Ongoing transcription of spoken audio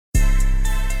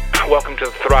Welcome to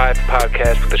the Thrive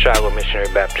Podcast with the Shiloh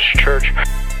Missionary Baptist Church.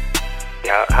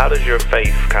 How does your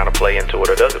faith kind of play into it,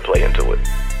 or does it play into it?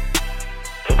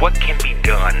 What can be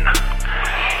done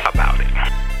about it?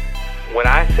 When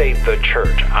I say the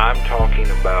church, I'm talking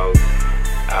about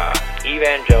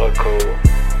evangelical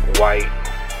white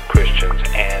Christians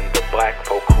and the black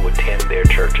folk who attend their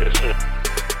churches.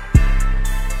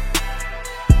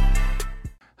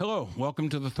 Hello, welcome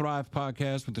to the Thrive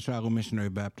Podcast with the Shiloh Missionary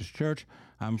Baptist Church.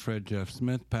 I'm Fred Jeff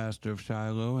Smith, pastor of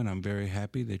Shiloh, and I'm very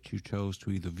happy that you chose to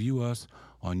either view us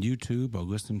on YouTube or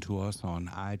listen to us on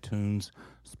iTunes,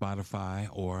 Spotify,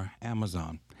 or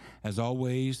Amazon. As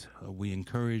always, we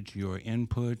encourage your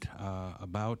input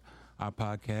about our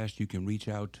podcast. You can reach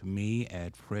out to me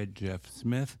at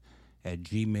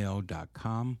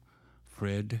fredjeffsmith@gmail.com.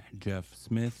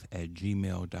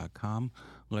 fredjeffsmith@gmail.com.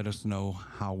 Let us know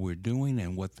how we're doing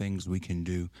and what things we can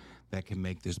do that can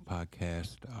make this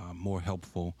podcast more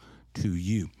helpful to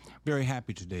you. Very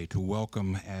happy today to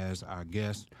welcome as our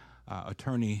guest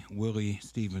attorney Willie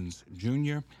Stevens,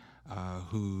 Jr.,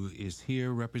 who is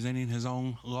here representing his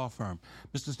own law firm.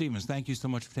 Mr. Stevens, thank you so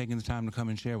much for taking the time to come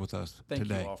and share with us today.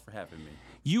 Thank you all for having me.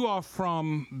 You are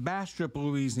from Bastrop,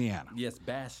 Louisiana. Yes,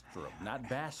 Bastrop, not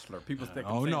Bachelor. People think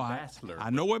Oh, I'm no, saying Bachelor.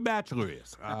 I know where Bachelor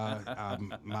is.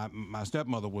 My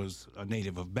stepmother was a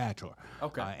native of Bachelor.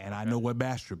 Okay. And I know where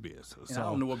Bastrop is. And I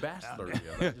don't know what Bachelor is.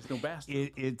 I just know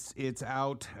Bastrop. It's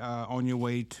out on your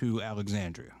way to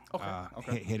Alexandria.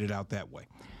 Okay. Headed out that way.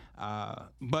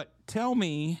 But tell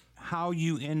me how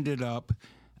you ended up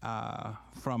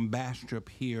from Bastrop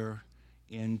here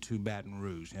into Baton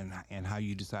Rouge, and how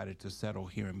you decided to settle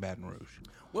here in Baton Rouge.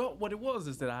 Well, what it was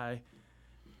is that I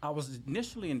was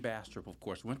initially in Bastrop, of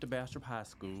course. Went to Bastrop High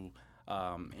School,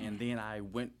 and then I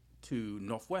went to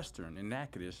Northwestern in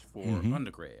Natchitoches for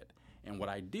undergrad. And what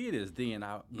I did is then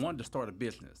I wanted to start a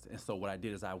business. And so what I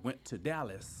did is I went to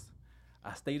Dallas.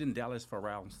 I stayed in Dallas for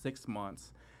around 6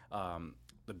 months.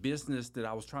 The business that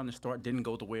I was trying to start didn't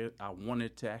go the way I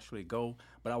wanted to actually go,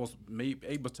 but I was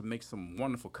able to make some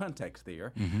wonderful contacts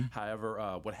there.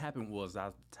 However, what happened was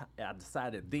I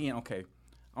decided then, okay,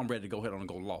 I'm ready to go ahead and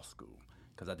go to law school,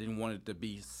 because I didn't want it to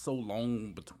be so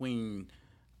long between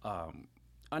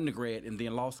undergrad and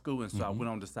then law school, and so I went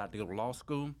on to decide to go to law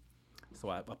school. So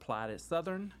I applied at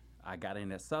Southern. I got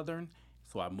in at Southern,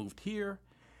 so I moved here,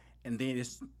 and then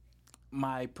it's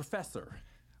my professor.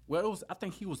 Well, I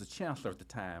think he was the chancellor at the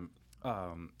time.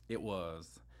 It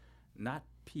was not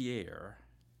Pierre,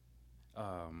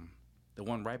 the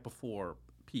one right before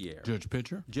Pierre. Judge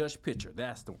Pitcher? Judge Pitcher,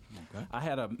 that's the one. Okay. I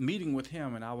had a meeting with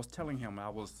him, and I was telling him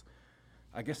I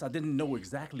guess I didn't know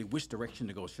exactly which direction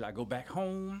to go. Should I go back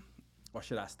home or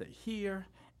should I stay here?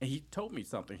 And he told me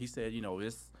something. He said,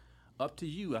 it's up to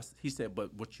you. He said,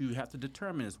 but what you have to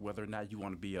determine is whether or not you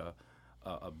want to be a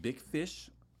big fish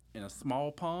in a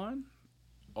small pond,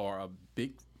 or a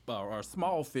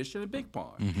small fish in a big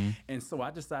pond. And so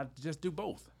I decided to just do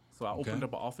both. So I opened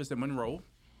up an office in Monroe,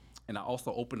 and I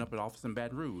also opened up an office in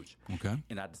Baton Rouge. Okay.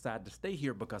 And I decided to stay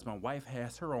here because my wife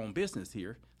has her own business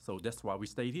here, so that's why we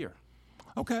stayed here.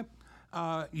 Okay.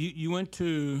 You went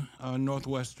to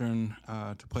Northwestern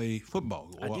to play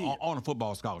football. I did. On a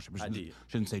football scholarship. I did.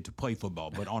 Shouldn't say to play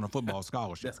football, but on a football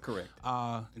scholarship. That's correct.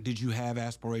 Did you have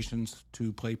aspirations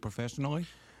to play professionally?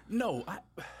 No,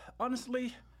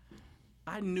 honestly,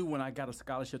 I knew when I got a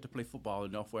scholarship to play football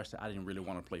at Northwestern, I didn't really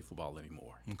want to play football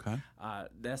anymore. Okay.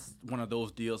 That's one of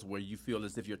those deals where you feel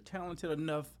as if you're talented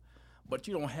enough, but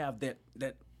you don't have that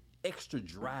extra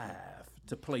drive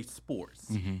to play sports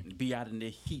and be out in the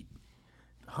heat,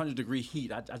 100-degree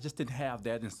heat. I just didn't have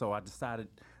that, and so I decided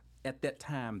at that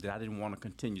time that I didn't want to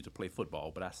continue to play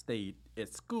football, but I stayed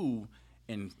at school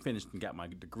and finished and got my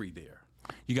degree there.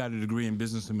 You got a degree in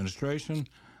business administration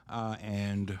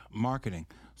and marketing.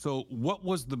 So what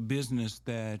was the business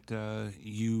that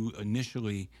you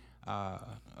initially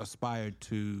aspired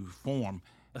to form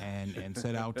and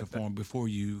set out to form before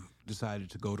you decided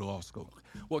to go to law school?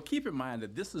 Well, keep in mind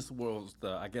that this was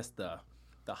the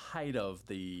height of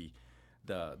the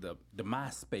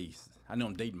MySpace. I know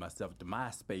I'm dating myself. The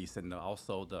MySpace, and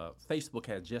also the Facebook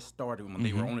had just started when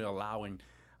they were only allowing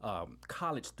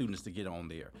college students to get on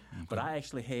there. Okay. But I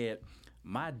actually had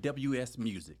my WS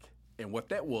Music, and what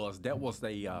that was a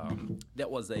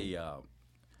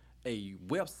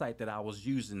website that I was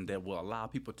using that will allow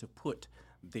people to put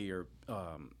their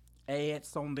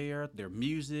ads on there, their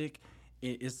music.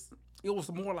 It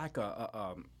was more like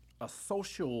a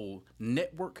social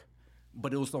network,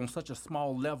 but it was on such a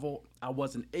small level, I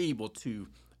wasn't able to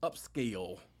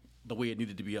upscale the way it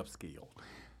needed to be upscaled.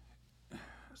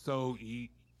 So,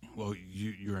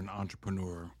 you're an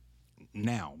entrepreneur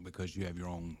now because you have your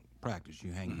own practice.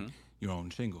 You hang your own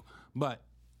shingle. But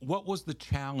what was the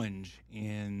challenge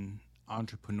in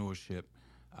entrepreneurship?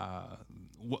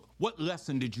 What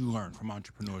lesson did you learn from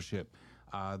entrepreneurship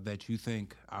that you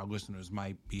think our listeners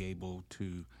might be able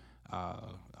to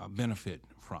benefit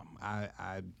from?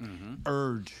 I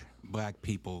urge Black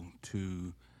people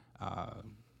to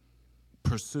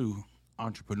pursue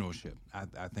entrepreneurship.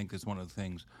 I think it's one of the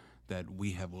things that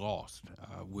we have lost.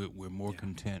 We're more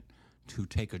content to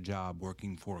take a job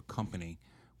working for a company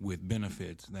with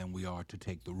benefits than we are to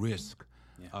take the risk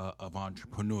of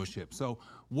entrepreneurship. So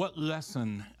what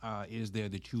lesson is there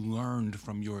that you learned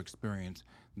from your experience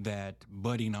that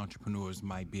budding entrepreneurs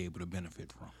might be able to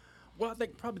benefit from? Well, I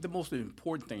think probably the most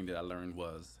important thing that I learned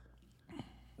was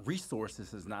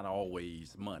resources is not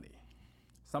always money.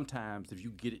 Sometimes if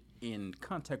you get in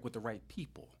contact with the right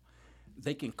people,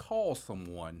 they can call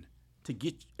someone to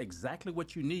get exactly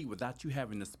what you need without you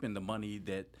having to spend the money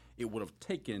that it would have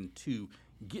taken to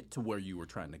get to where you were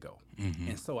trying to go.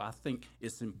 And so I think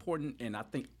it's important, and I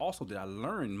think also that I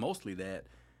learned mostly that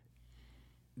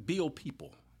build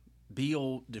people,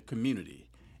 build the community,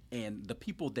 and the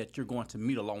people that you're going to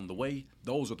meet along the way,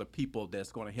 those are the people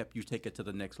that's going to help you take it to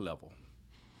the next level.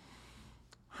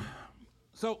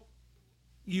 So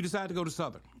you decided to go to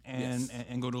Southern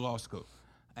and go to law school.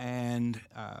 And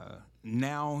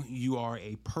now you are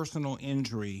a personal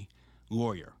injury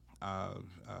lawyer.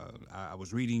 I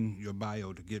was reading your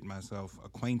bio to get myself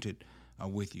acquainted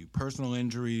with you. Personal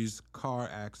injuries, car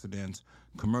accidents,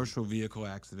 commercial vehicle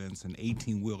accidents, and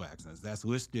 18-wheel accidents. That's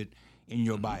listed in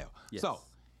your bio. Yes. So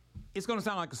it's going to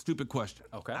sound like a stupid question.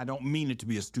 Okay. I don't mean it to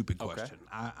be a stupid question.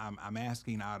 I'm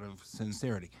asking out of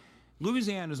sincerity.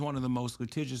 Louisiana is one of the most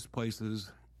litigious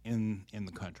places in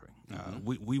the country.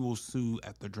 We will sue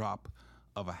at the drop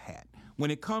of a hat. When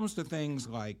it comes to things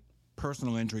like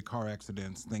personal injury, car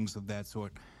accidents, things of that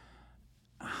sort,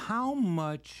 how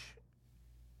much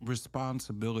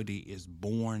responsibility is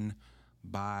borne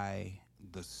by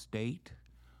the state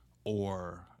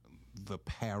or the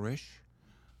parish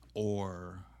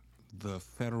or the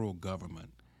federal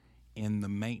government in the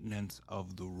maintenance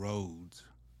of the roads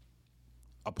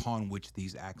upon which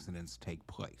these accidents take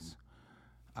place?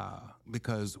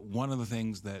 Because one of the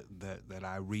things that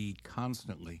I read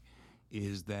constantly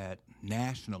is that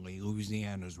nationally,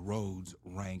 Louisiana's roads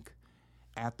rank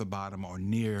at the bottom or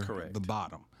near the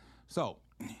bottom. So,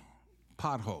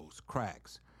 potholes,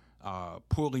 cracks,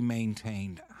 poorly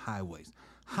maintained highways.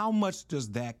 How much does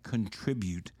that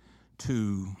contribute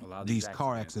to these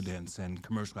car accidents and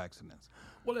commercial accidents?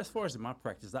 Well, as far as in my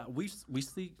practice, we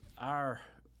see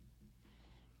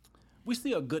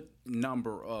a good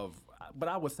number of, but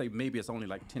I would say maybe it's only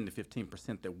like 10 to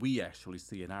 15% that we actually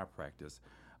see in our practice.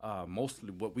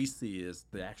 Mostly what we see is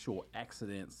the actual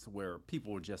accidents where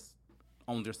people are just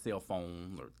on their cell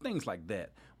phone or things like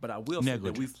that. But I will say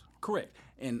that we've correct,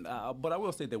 and but I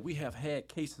will say that we have had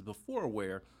cases before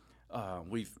where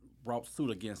we've brought suit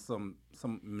against some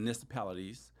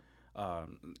municipalities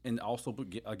and also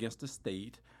against the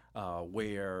state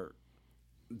where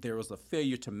there was a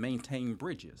failure to maintain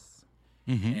bridges.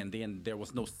 And then there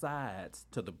was no sides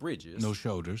to the bridges. No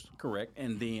shoulders. Correct.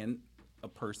 And then a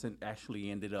person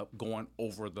actually ended up going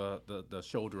over the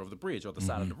shoulder of the bridge or the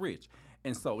side of the bridge.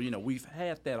 And so, we've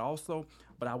had that also,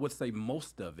 but I would say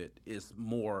most of it is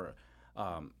more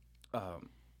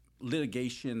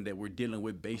litigation that we're dealing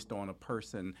with based on a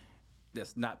person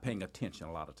that's not paying attention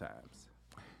a lot of times.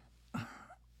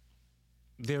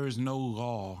 There is no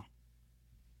law,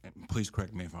 and please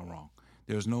correct me if I'm wrong,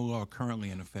 there's no law currently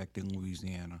in effect in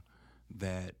Louisiana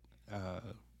that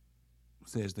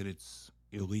says that it's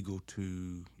illegal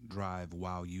to drive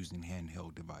while using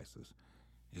handheld devices.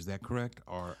 Is that correct?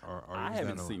 Or I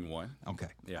haven't seen one. Okay.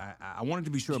 Yeah. I wanted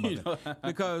to be sure about that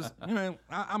because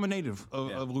I'm a native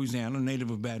of Louisiana, a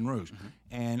native of Baton Rouge,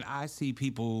 and I see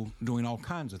people doing all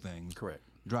kinds of things. Correct.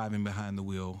 Driving behind the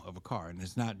wheel of a car, and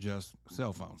it's not just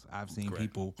cell phones. I've seen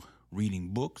people reading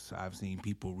books. I've seen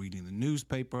people reading the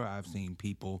newspaper. I've seen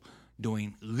people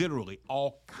doing literally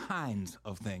all kinds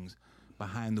of things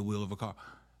behind the wheel of a car.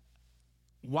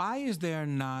 Why is there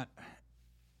not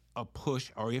a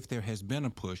push, or if there has been a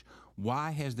push,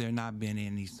 why has there not been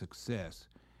any success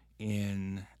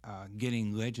in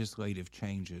getting legislative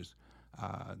changes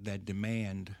that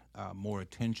demand more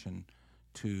attention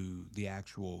to the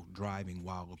actual driving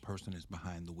while a person is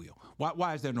behind the wheel?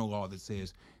 Why is there no law that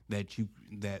says that you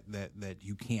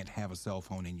can't have a cell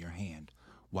phone in your hand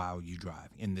while you drive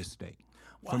in this state,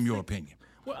 from your opinion?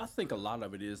 Well, I think a lot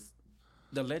of it is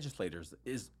the legislators.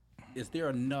 Is there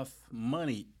enough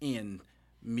money in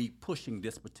me pushing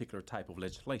this particular type of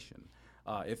legislation?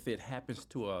 If it happens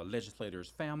to a legislator's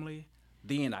family,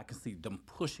 then I can see them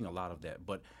pushing a lot of that.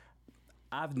 But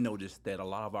I've noticed that a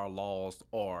lot of our laws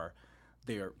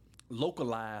they're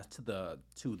localized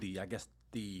to the I guess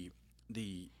the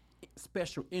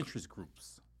special interest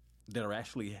groups that are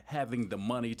actually having the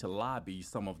money to lobby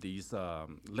some of these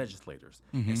legislators.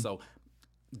 And so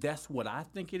that's what I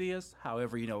think it is.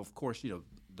 However, of course,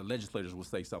 the legislators will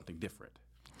say something different.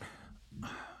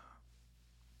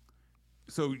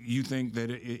 So you think that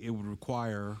it would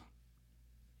require,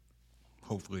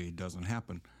 hopefully it doesn't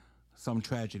happen, some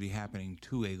tragedy happening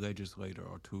to a legislator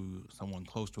or to someone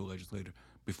close to a legislator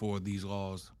before these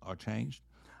laws are changed?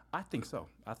 I think so.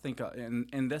 I think,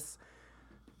 and that's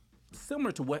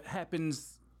similar to what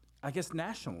happens, I guess,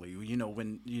 nationally.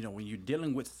 When you're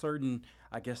dealing with certain,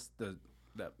 I guess, the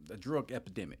drug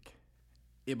epidemic,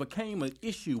 it became an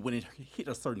issue when it hit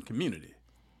a certain community.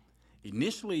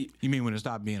 Initially, you mean when it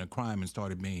stopped being a crime and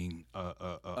started being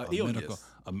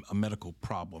a medical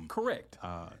problem? Correct.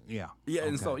 Yeah. Yeah, okay.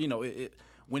 And so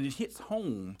when it hits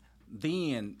home,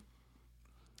 then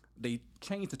they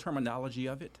change the terminology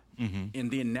of it,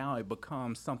 and then now it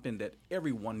becomes something that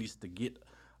everyone needs to get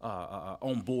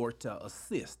on board to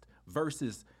assist,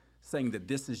 versus saying that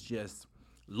this is just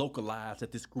localized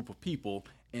at this group of people,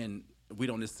 and we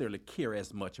don't necessarily care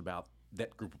as much about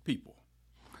that group of people.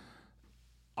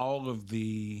 All of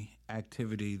the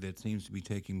activity that seems to be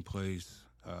taking place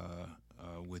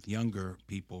with younger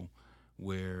people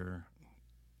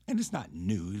and it's not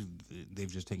new,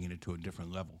 they've just taken it to a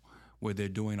different level, where they're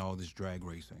doing all this drag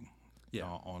racing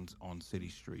on city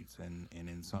streets. And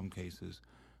in some cases,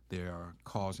 they are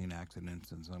causing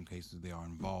accidents. In some cases, they are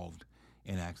involved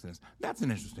in accidents. That's an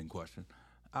interesting question.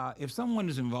 If someone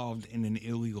is involved in an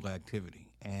illegal activity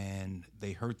and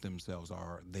they hurt themselves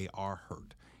or they are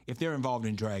hurt, if they're involved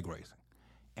in drag racing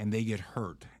and they get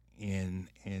hurt in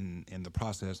the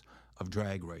process of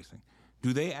drag racing,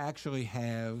 do they actually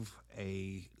have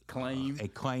a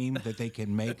claim that they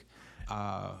can make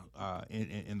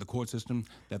in the court system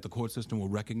that the court system will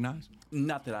recognize?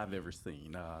 Not that I've ever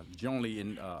seen. Generally,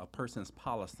 in a person's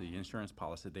insurance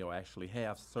policy, they'll actually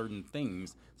have certain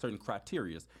things, certain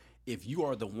criteria. If you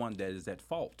are the one that is at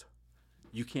fault,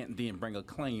 you can't then bring a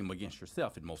claim against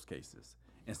yourself in most cases.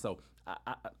 And so,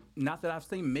 not that I've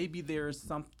seen, maybe there's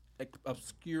some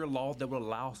obscure law that will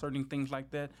allow certain things like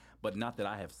that, but not that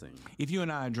I have seen. If you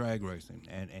and I are drag racing,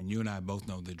 and you and I both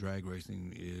know that drag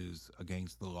racing is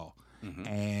against the law,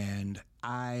 and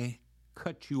I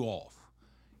cut you off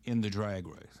in the drag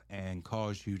race and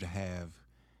cause you to have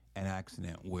an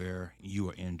accident where you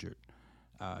are injured,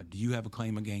 do you have a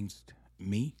claim against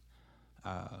me?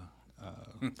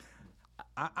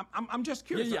 I'm just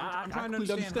curious. I'm trying to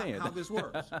understand how this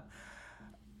works.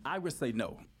 I would say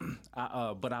no,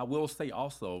 but I will say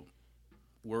also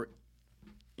we're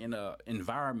in an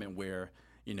environment where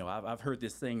I've heard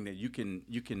this saying that you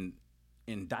can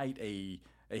indict a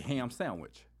ham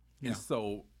sandwich, and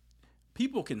so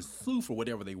people can sue for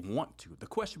whatever they want to. The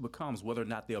question becomes whether or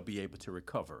not they'll be able to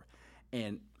recover,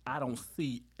 and I don't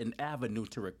see an avenue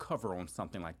to recover on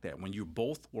something like that when you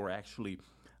both were actually,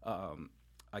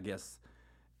 I guess,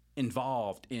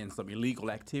 involved in some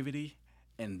illegal activity,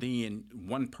 and then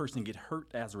one person get hurt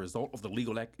as a result of the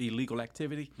illegal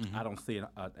activity. I don't see an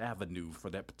avenue for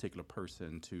that particular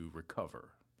person to recover.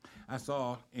 I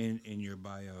saw in your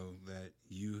bio that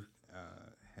you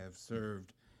have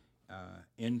served,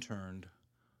 interned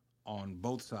on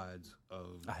both sides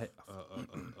of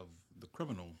the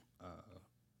criminal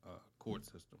court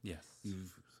system. Yes.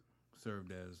 You've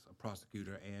served as a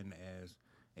prosecutor and as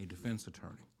a defense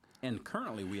attorney. And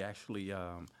currently, we actually,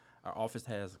 our office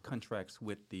has contracts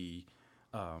with the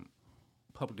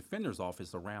public defender's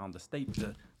office around the state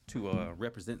to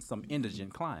represent some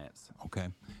indigent clients. Okay.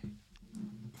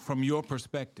 From your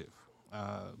perspective,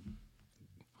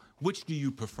 which do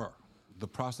you prefer, the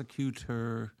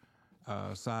prosecutor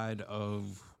side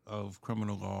of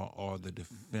criminal law or the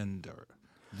defender,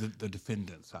 the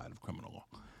defendant side of criminal law?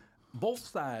 Both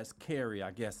sides carry,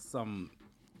 I guess, some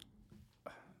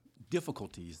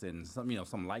difficulties and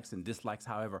some likes and dislikes.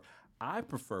 However, I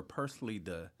prefer personally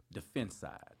the defense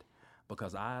side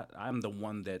because I'm the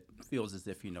one that feels as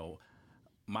if,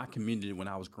 my community when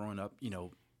I was growing up,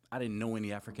 I didn't know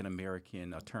any African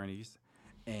American attorneys,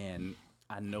 and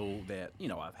I know that,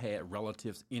 I've had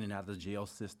relatives in and out of the jail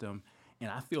system, and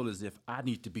I feel as if I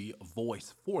need to be a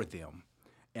voice for them,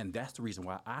 and that's the reason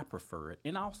why I prefer it.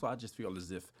 And also, I just feel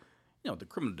as if, the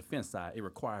criminal defense side, it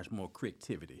requires more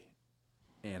creativity.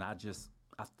 And I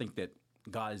think that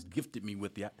God has gifted me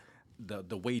with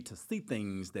the way to see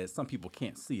things that some people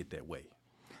can't see it that way.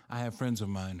 I have friends of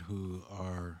mine who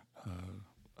are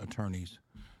attorneys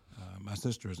My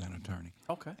sister is an attorney.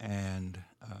 Okay. And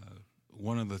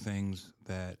one of the things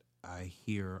that I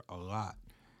hear a lot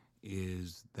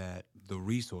is that the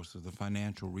resources, the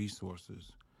financial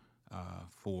resources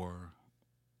for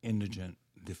indigent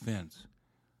defense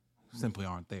simply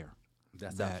aren't there.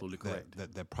 That's absolutely correct.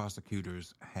 That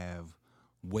prosecutors have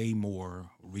way more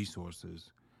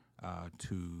resources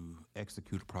to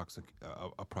execute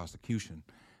a prosecution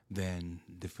than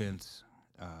defense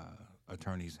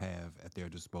attorneys have at their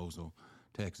disposal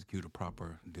to execute a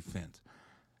proper defense.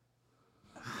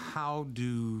 How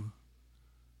do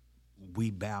we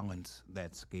balance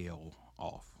that scale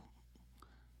off?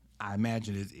 I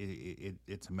imagine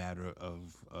it's a matter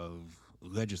of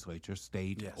legislature,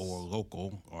 state Yes. or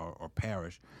local or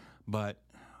parish. But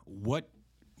what,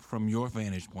 from your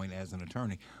vantage point as an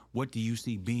attorney, what do you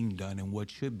see being done and what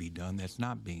should be done that's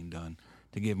not being done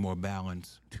to give more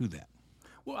balance to that?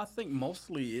 Well, I think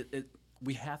mostly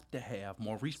we have to have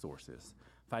more resources,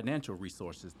 financial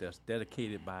resources that's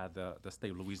dedicated by the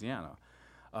state of Louisiana.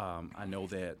 I know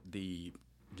that the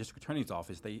district attorney's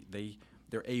office,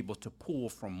 they're able to pull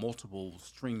from multiple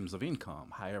streams of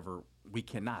income. However, we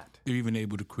cannot. They're even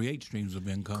able to create streams of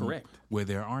income Correct. where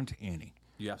there aren't any.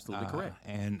 You're absolutely correct.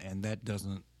 And that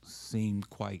doesn't seem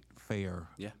quite fair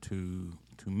to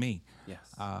me.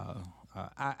 Yes.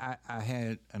 I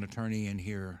had an attorney in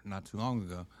here not too long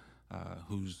ago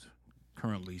who's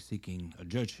currently seeking a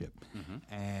judgeship,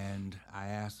 and I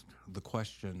asked the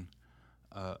question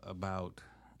about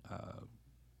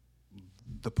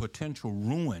the potential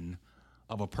ruin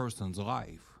of a person's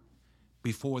life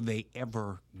before they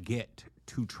ever get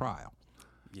to trial.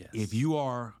 Yes. If you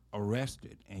are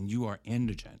arrested and you are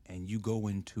indigent and you go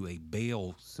into a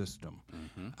bail system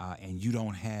and you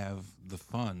don't have the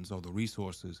funds or the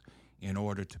resources in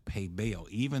order to pay bail,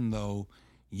 even though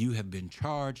you have been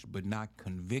charged but not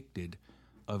convicted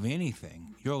of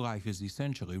anything, your life is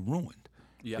essentially ruined.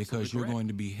 Because you're going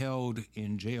to be held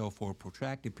in jail for a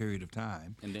protracted period of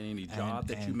time. And then any job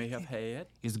that you may have had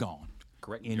is gone.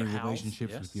 Correct. Any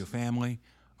relationships with your family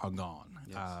are gone.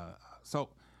 Yes. So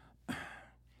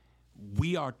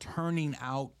we are turning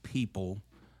out people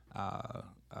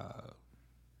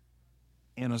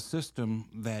in a system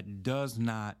that does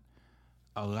not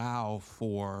allow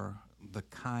for the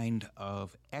kind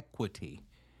of equity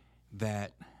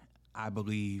that I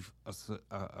believe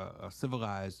a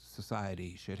civilized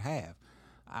society should have.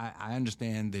 I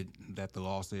understand that the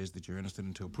law says that you're innocent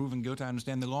until proven guilty. I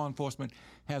understand that law enforcement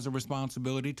has a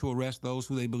responsibility to arrest those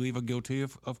who they believe are guilty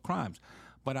of crimes.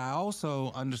 But I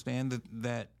also understand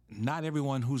that not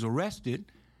everyone who's arrested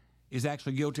is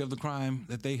actually guilty of the crime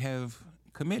that they have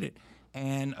committed.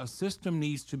 And a system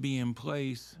needs to be in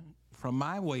place, from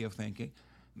my way of thinking,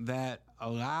 that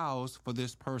allows for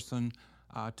this person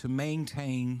to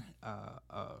maintain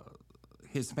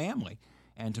his family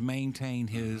and to maintain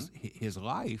his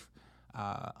life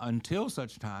until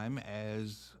such time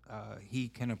as he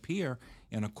can appear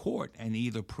in a court and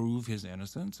either prove his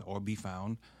innocence or be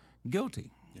found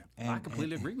guilty. Yeah. I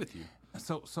completely agree with you.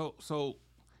 So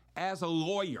as a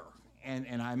lawyer,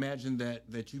 and I imagine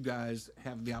that you guys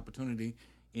have the opportunity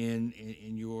in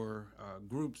your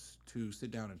groups to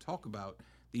sit down and talk about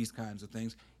these kinds of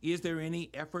things. Is there any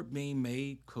effort being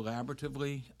made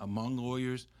collaboratively among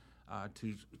lawyers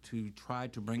to try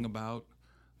to bring about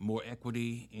more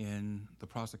equity in the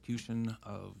prosecution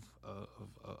of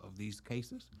these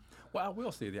cases? Well, I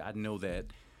will say that I know that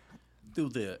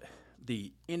through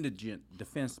the Indigent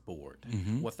Defense Board,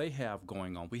 what they have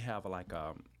going on, we have like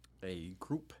a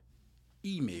group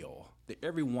email that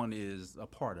everyone is a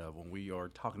part of when we are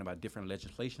talking about different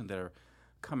legislation that are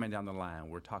coming down the line.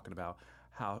 We're talking about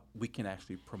how we can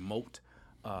actually promote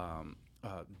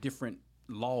different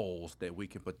laws that we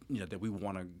can put, that we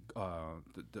want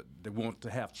to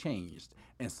have changed.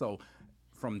 And so,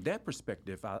 from that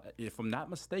perspective, if I'm not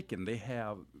mistaken, they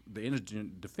have the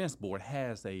Indigent Defense Board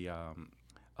has they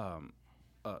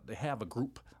have a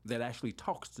group that actually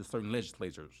talks to certain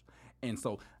legislators, and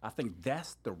so I think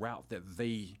that's the route that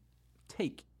they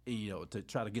take, to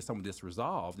try to get some of this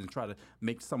resolved and try to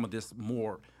make some of this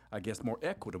more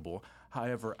equitable.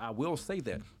 However, I will say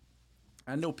that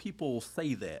I know people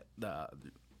say that the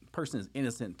person is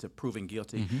innocent to proven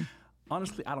guilty.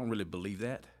 Honestly, I don't really believe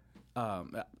that.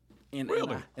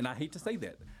 Really? And I hate to say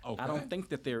that. Okay. I don't think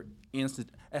that they're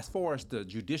innocent as far as the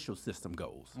judicial system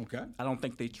goes. Okay. I don't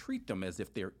think they treat them as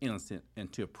if they're innocent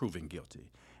until proven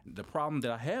guilty. The problem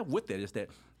that I have with that is that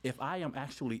if I am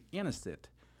actually innocent,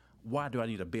 why do I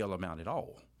need a bail amount at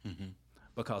all?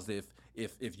 Because if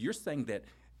you're saying that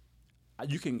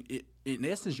you can, in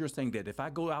essence, you're saying that if I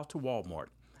go out to Walmart,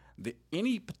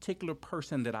 any particular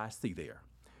person that I see there,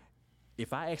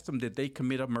 if I ask them did they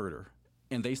commit a murder,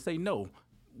 and they say no,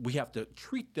 we have to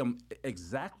treat them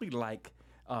exactly like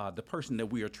the person that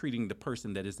we are treating the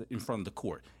person that is in front of the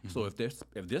court. So if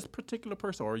this particular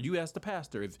person, or you as the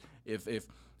pastor,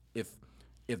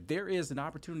 if there is an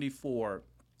opportunity for,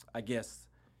 I guess,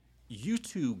 you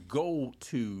to go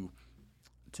to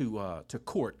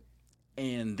court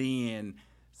and then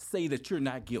say that you're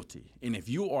not guilty, and if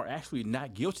you are actually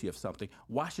not guilty of something,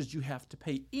 why should you have to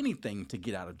pay anything to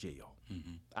get out of jail?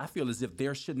 I feel as if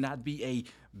there should not be a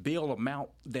bail amount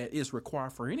that is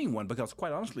required for anyone, because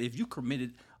quite honestly, if you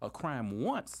committed a crime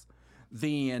once,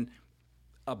 then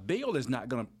a bail is not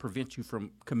going to prevent you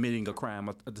from committing a crime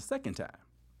the second time.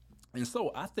 And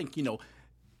so I think,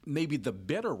 maybe the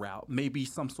better route may be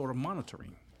some sort of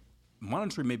monitoring.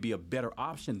 Monitoring may be a better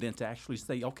option than to actually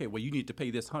say, okay, well, you need to pay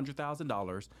this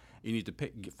 $100,000. You need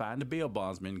to find the bail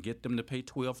bondsman, get them to pay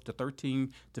 12 to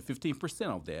 13 to 15%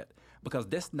 of that, because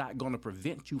that's not going to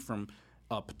prevent you from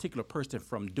a particular person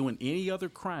from doing any other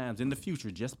crimes in the future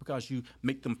just because you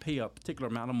make them pay a particular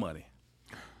amount of money.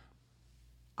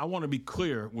 I want to be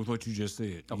clear with what you just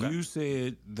said. Okay. You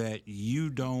said that you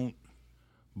don't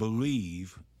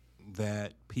believe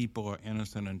that people are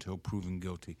innocent until proven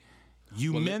guilty.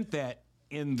 You meant that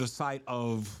in the sight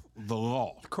of the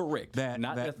law. Correct. That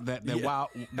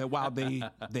while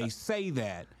they say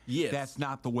that, yes, that's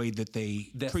not the way that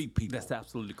they treat people. That's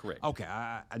absolutely correct. Okay,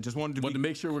 I just wanted to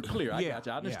make sure we're clear. I got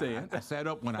you. I understand. I sat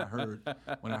up when I heard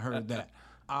that.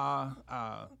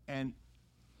 And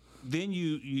then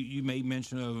you made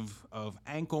mention of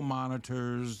ankle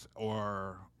monitors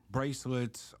or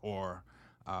bracelets or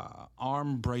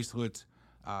arm bracelets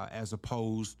as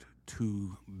opposed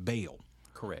to bail.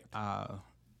 Correct.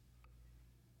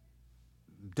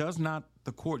 Does not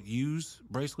the court use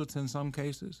bracelets in some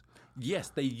cases? Yes,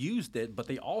 they used it, but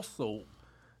they also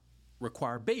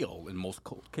require bail in most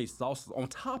cases also on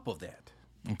top of that.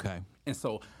 Okay. And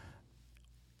so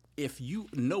if you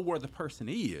know where the person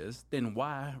is, then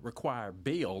why require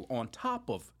bail on top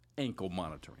of ankle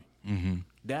monitoring? Mm-hmm.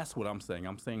 That's what I'm saying.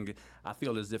 I'm saying I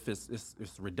feel as if it's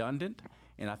redundant,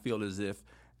 and I feel as if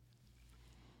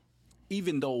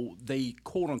even though they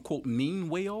quote unquote mean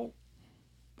well,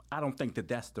 I don't think that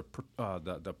that's the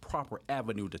proper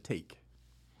avenue to take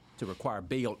to require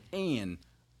bail and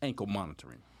ankle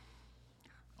monitoring.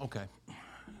 Okay,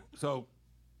 so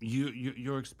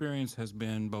your experience has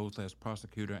been both as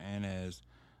prosecutor and as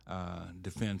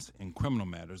defense in criminal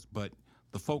matters, but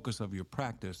the focus of your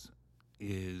practice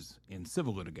is in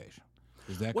civil litigation.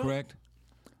 Is that correct?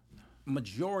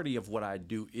 Majority of what I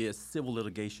do is civil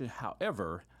litigation.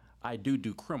 However, I do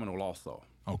criminal also.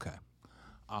 Okay.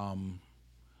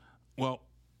 Well,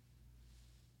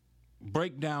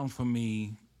 break down for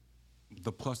me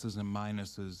the pluses and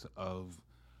minuses of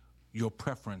your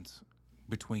preference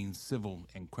between civil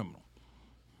and criminal.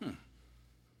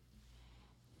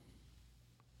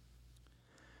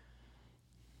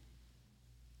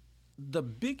 The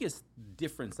biggest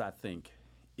difference, I think,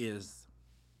 is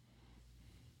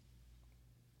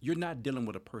you're not dealing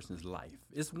with a person's life.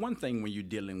 It's one thing when you're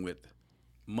dealing with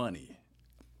money.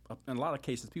 In a lot of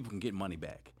cases, people can get money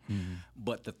back. Mm-hmm.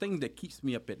 But the thing that keeps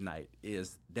me up at night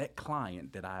is that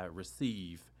client that I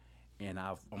receive and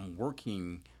I'm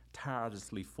working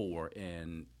tirelessly for,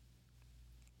 and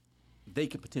they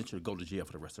could potentially go to jail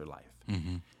for the rest of their life.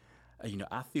 Mm-hmm.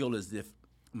 I feel as if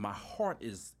my heart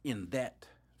is in that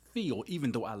field,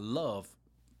 even though I love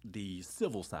the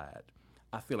civil side.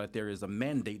 I feel like there is a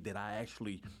mandate that I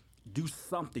actually do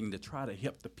something to try to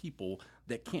help the people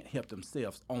that can't help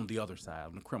themselves on the other side,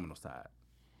 on the criminal side.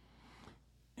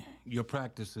 Your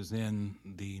practice is in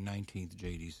the 19th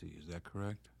JDC, is that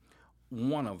correct?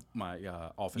 One of my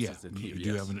offices in here,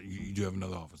 you do have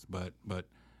another office, but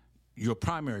your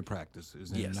primary practice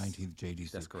is in the 19th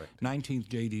JDC. That's correct. 19th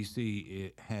JDC,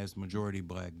 it has majority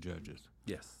black judges.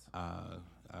 Yes.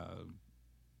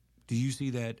 Do you see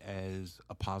that as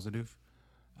a positive,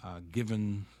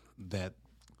 given that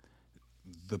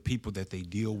the people that they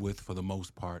deal with for the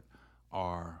most part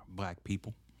are black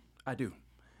people? I do.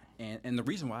 And the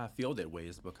reason why I feel that way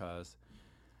is because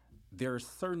there are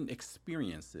certain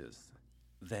experiences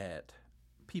that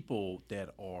people that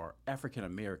are African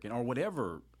American or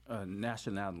whatever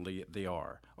nationality they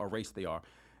are or race they are,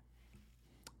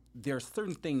 there are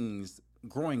certain things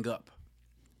growing up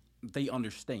they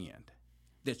understand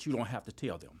that you don't have to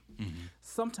tell them. Mm-hmm.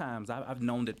 Sometimes I've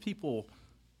known that people,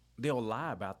 they'll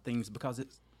lie about things because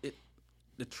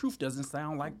the truth doesn't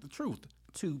sound like the truth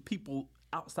to people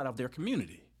outside of their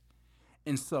community.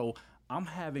 And so I'm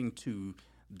having to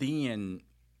then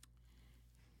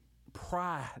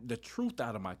pry the truth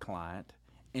out of my client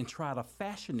and try to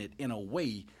fashion it in a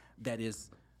way that is,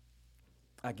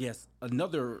 I guess,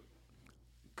 another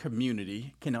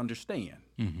community can understand.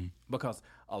 Because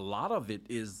a lot of it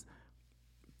is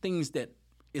things that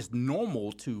is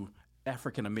normal to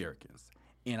African Americans.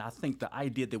 And I think the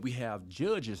idea that we have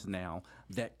judges now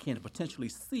that can potentially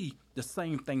see the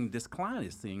same thing this client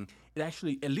is seeing, it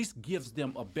actually at least gives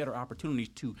them a better opportunity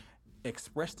to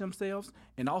express themselves,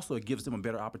 and also it gives them a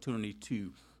better opportunity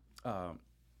to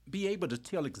be able to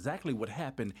tell exactly what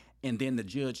happened, and then the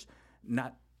judge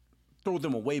not throw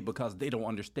them away because they don't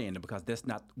understand it, because that's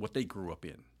not what they grew up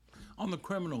in. On the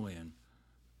criminal end,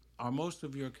 are most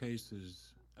of your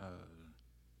cases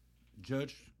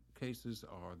judge cases,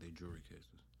 or are they jury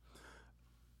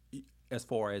cases? As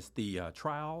far as the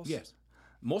trials? Yes.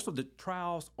 Most of the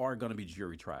trials are going to be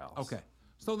jury trials. Okay.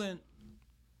 So then,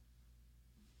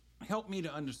 help me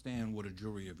to understand what a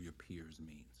jury of your peers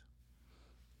means.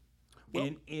 Well,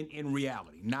 in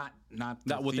reality, not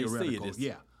what they say it is.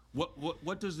 Yeah.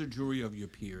 What does a jury of your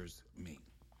peers mean?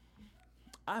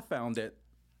 I found that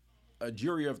a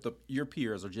jury of your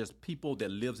peers are just people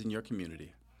that lives in your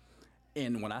community.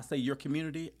 And when I say your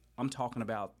community, I'm talking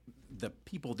about the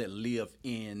people that live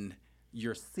in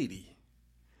your city.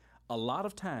 A lot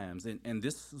of times, and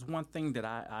this is one thing that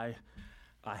I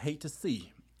hate to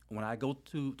see when I go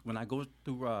through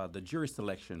the jury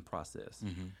selection process.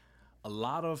 A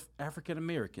lot of African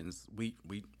Americans, we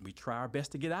try our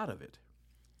best to get out of it,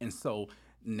 and so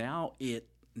now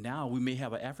we may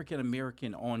have an African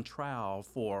American on trial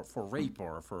for rape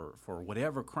or for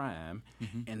whatever crime,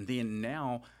 and then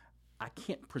now I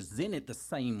can't present it the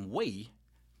same way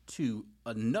to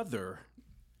another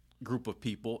group of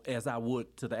people as I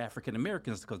would to the African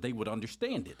Americans, because they would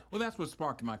understand it. Well, that's what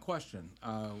sparked my question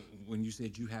when you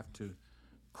said you have to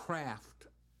craft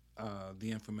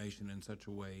the information in such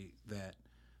a way that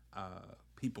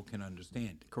people can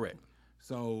understand it. Correct.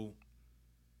 So,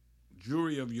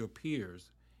 jury of your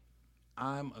peers,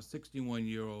 I'm a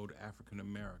 61-year-old African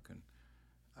American.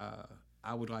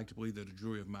 I would like to believe that a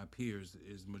jury of my peers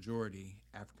is majority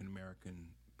African American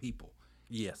people.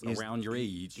 Yes, around your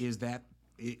age. Is that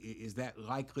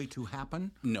likely to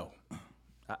happen? No.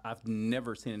 I've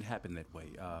never seen it happen that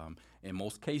way. In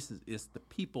most cases, it's the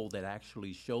people that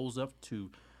actually shows up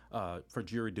for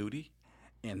jury duty,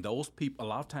 and those people, a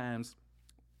lot of times,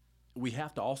 we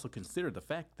have to also consider the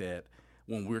fact that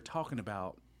when we're talking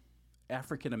about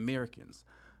African Americans,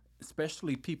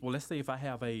 especially people, let's say if I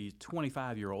have a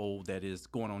 25-year-old that is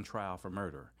going on trial for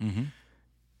murder,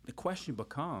 the question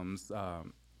becomes,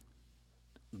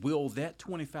 will that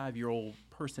 25-year-old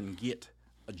person get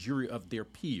a jury of their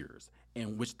peers,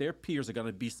 in which their peers are going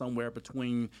to be somewhere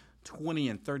between 20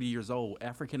 and 30 years old,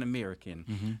 African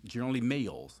American, generally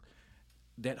males?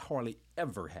 That hardly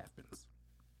ever happens.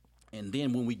 And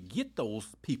then when we get those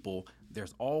people,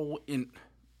 there's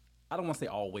I don't want to say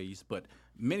always, but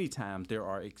many times there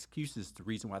are excuses, the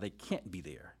reason why they can't be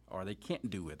there, or they can't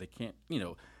do it. They can't,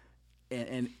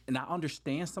 and I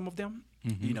understand some of them,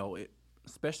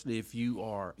 especially if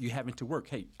you're having to work.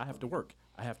 Hey, I have to work.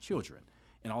 I have children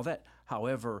and all that.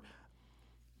 However,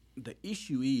 the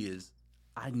issue is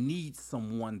I need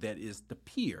someone that is the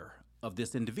peer of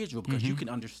this individual, because you can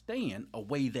understand a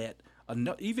way that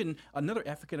even another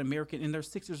African American in their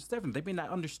 60s or 70s, they may not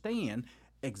understand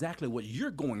exactly what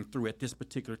you're going through at this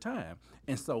particular time.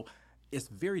 And so it's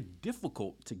very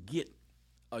difficult to get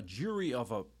a jury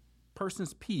of a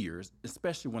person's peers,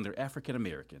 especially when they're African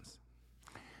Americans.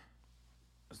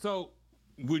 So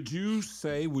would you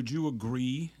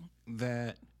agree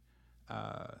that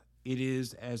it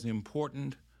is as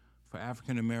important for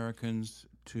African Americans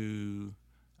to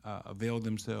avail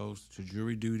themselves to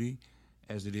jury duty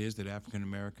as it is that African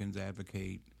Americans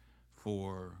advocate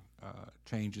for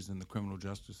changes in the criminal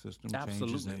justice system, Absolutely.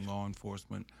 Changes in law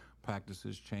enforcement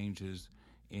practices, changes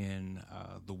in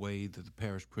the way that the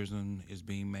parish prison is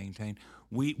being maintained?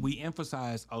 We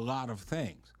emphasize a lot of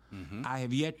things. I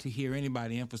have yet to hear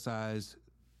anybody emphasize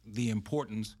the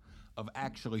importance of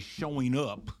actually showing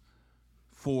up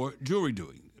for jury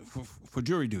duty, for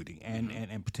jury duty,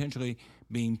 and potentially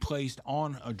being placed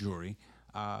on a jury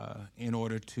in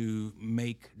order to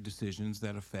make decisions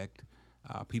that affect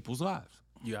people's lives.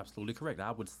 You're absolutely correct.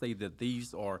 I would say that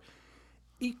these are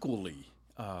equally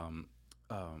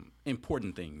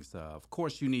important things. Of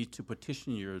course, you need to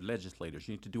petition your legislators.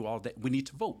 You need to do all that. We need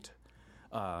to vote.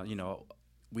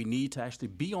 We need to actually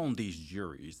be on these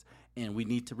juries, and we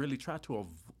need to really try to,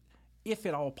 if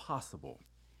at all possible,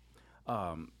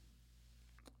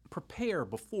 prepare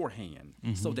beforehand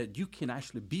so that you can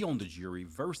actually be on the jury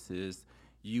versus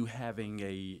you having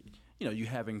you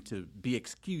having to be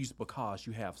excused because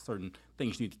you have certain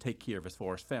things you need to take care of as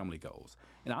far as family goes.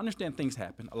 And I understand things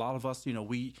happen. A lot of us,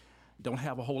 we don't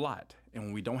have a whole lot. And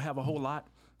when we don't have a whole lot,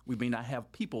 we may not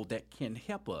have people that can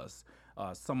help us.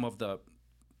 A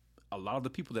lot of the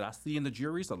people that I see in the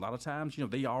juries, a lot of times,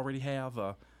 they already have,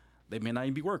 they may not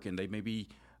even be working. They may be,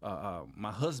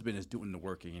 my husband is doing the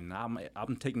working, and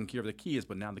I'm taking care of the kids,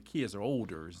 but now the kids are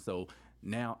older, so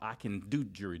now I can do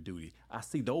jury duty. I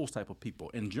see those type of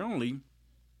people, and generally,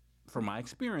 from my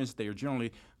experience, they are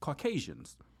generally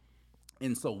Caucasians,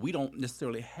 and so we don't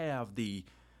necessarily have the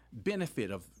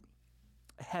benefit of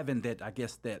having that, I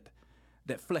guess, that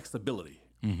flexibility.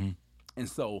 Mm-hmm. And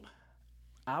so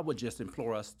I would just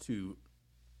implore us to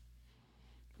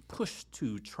push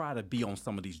to try to be on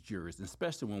some of these juries,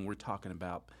 especially when we're talking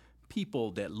about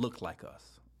people that look like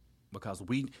us, because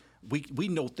we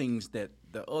know things that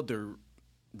the other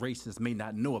races may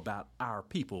not know about our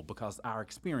people because our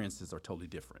experiences are totally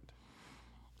different.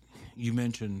 You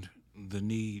mentioned the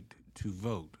need to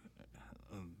vote.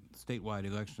 Statewide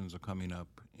elections are coming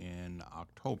up in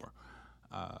October.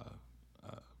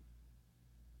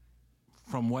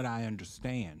 From what I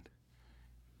understand,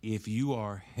 if you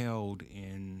are held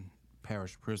in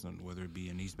parish prison, whether it be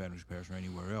in East Baton Rouge Parish or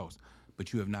anywhere else,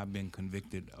 but you have not been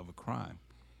convicted of a crime,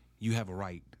 you have a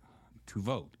right to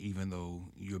vote, even though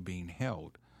you're being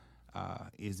held.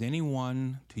 Is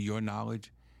anyone, to your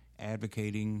knowledge,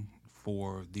 advocating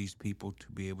for these people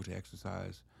to be able to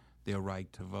exercise their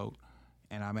right to vote?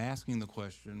 And I'm asking the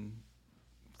question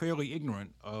fairly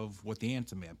ignorant of what the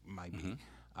answer might be.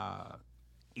 Mm-hmm.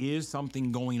 Is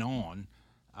something going on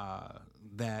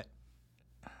that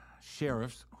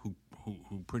sheriffs who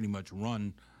pretty much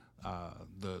run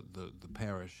the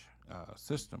parish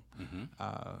system, mm-hmm.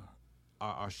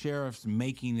 Are sheriffs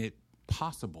making it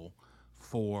possible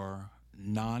for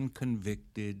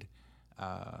non-convicted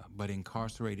but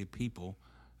incarcerated people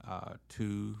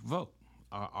to vote?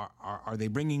 Are they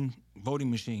bringing voting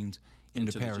machines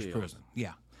into parish prison?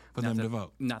 Yeah, for them to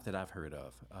vote. Not that I've heard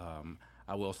of.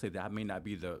 I will say that I may not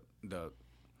be the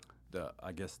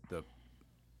I guess the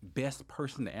best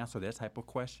person to answer that type of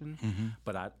question, mm-hmm.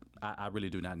 but I really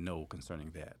do not know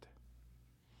concerning that.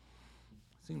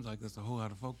 Seems like there's a whole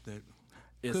lot of folk that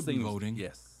could be voting.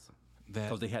 Yes, that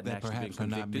because they hadn't actually perhaps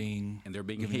been are not being and they're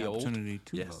being given held. The opportunity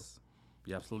to yes. vote.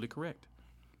 You're absolutely correct.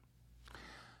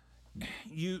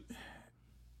 You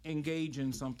engage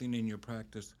in something in your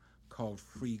practice called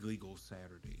Free Legal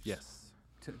Saturdays. Yes.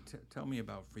 Tell me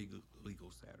about Free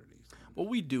Legal Saturdays. What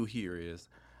we do here is,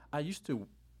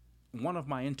 one of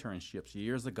my internships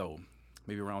years ago,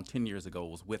 maybe around 10 years ago,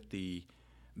 was with the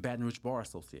Baton Rouge Bar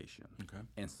Association. Okay.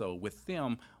 And so with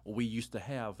them, what we used to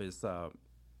have is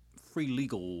free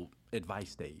legal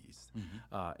advice days.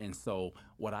 Mm-hmm. And so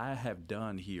what I have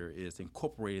done here is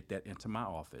incorporated that into my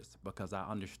office, because I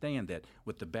understand that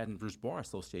with the Baton Rouge Bar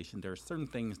Association, there are certain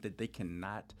things that they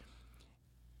cannot,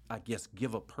 I guess,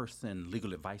 give a person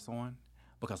legal advice on,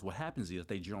 because what happens is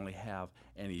they generally have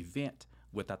an event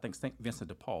with, I think, St. Vincent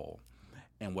de Paul,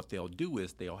 and what they'll do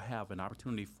is they'll have an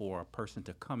opportunity for a person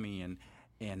to come in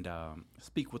and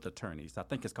speak with attorneys. I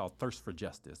think it's called Thirst for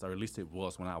Justice, or at least it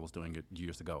was when I was doing it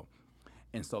years ago.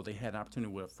 And so they had an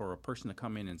opportunity for a person to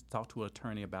come in and talk to an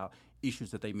attorney about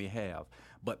issues that they may have,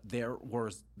 but there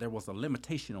was a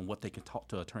limitation on what they can talk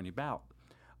to an attorney about.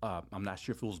 I'm not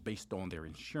sure if it was based on their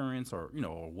insurance or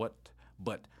what,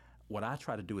 but what I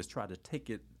try to do is try to take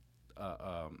it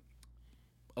a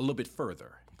little bit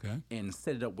further, okay, and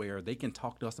set it up where they can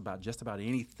talk to us about just about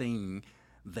anything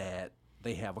that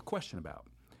they have a question about.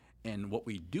 And what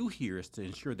we do here is to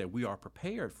ensure that we are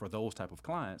prepared for those type of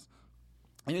clients.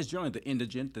 And it's generally the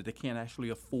indigent that they can't actually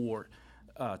afford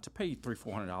to pay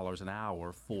 $300-400 an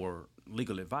hour for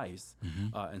legal advice.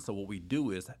 Mm-hmm. And so what we do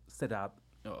is set out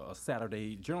a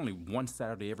Saturday, generally one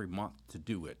Saturday every month to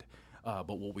do it.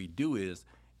 But what we do is,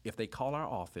 if they call our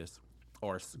office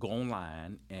or go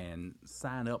online and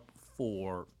sign up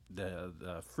for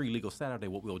the Free Legal Saturday,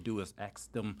 what we'll do is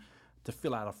ask them to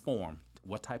fill out a form.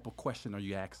 What type of question are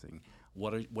you asking?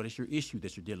 What is your issue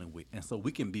that you're dealing with? And so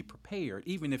we can be prepared,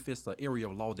 even if it's an area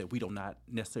of law that we do not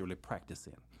necessarily practice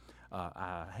in.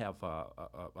 I have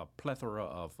a plethora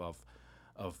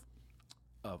of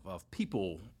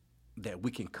people that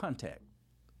we can contact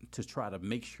to try to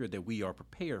make sure that we are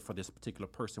prepared for this particular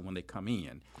person when they come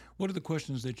in. What are the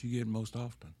questions that you get most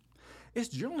often? It's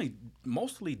generally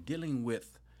mostly dealing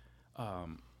with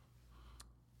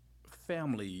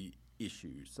family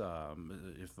issues,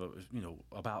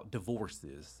 about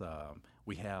divorces.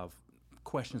 We have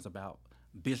questions about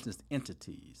business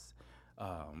entities.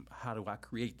 How do I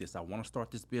create this? I want to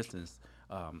start this business.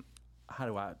 How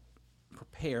do I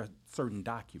prepare certain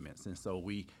documents. And so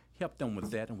we help them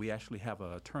with that, and we actually have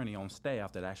an attorney on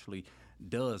staff that actually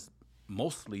does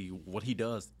mostly what he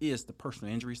does is the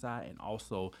personal injury side and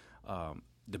also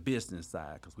the business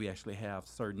side, because we actually have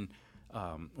certain,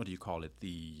 what do you call it?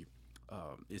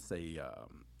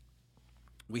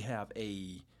 We have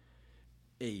a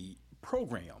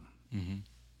program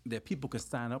that people can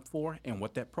sign up for, and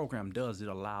what that program does, it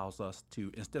allows us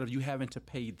to, instead of you having to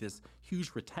pay this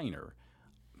huge retainer,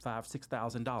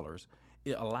 $5,000-$6,000,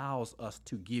 it allows us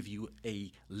to give you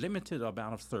a limited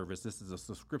amount of service. This is a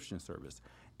subscription service,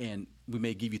 and we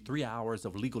may give you 3 hours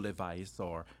of legal advice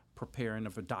or preparing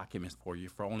of documents for you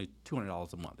for only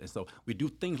 $200 a month. And so we do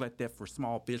things like that for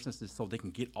small businesses so they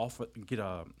can get off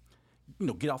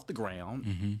the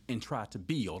ground and try to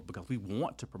build, because we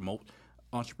want to promote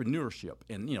entrepreneurship,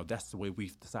 and that's the way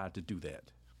we've decided to do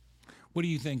that. What do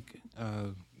you think?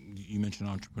 You mentioned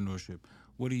entrepreneurship.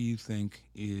 What do you think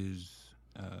is?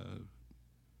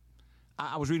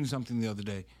 I was reading something the other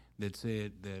day that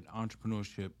said that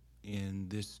entrepreneurship in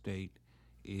this state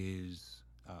is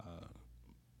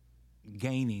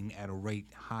gaining at a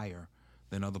rate higher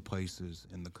than other places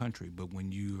in the country. But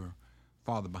when you're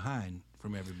farther behind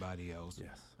from everybody else,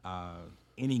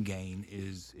 any gain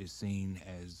is seen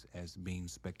as being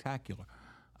spectacular.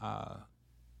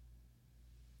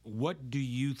 What do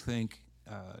you think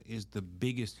is the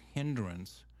biggest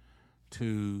hindrance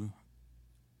to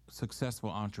successful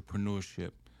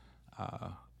entrepreneurship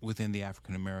within the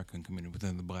African American community,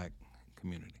 within the Black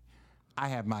community? I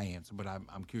have my answer, but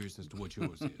I'm curious as to what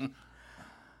yours is.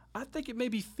 I think it may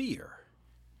be fear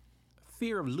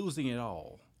of losing it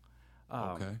all.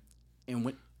 Okay.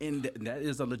 And that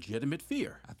is a legitimate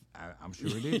fear. I'm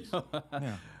sure it is.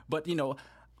 Yeah. But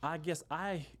I guess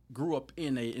I grew up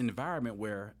in an environment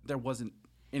where there wasn't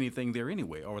anything there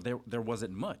anyway, or there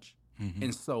wasn't much,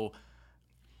 and so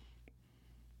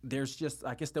there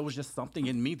was just something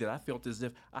in me that I felt as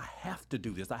if I have to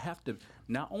do this. I have to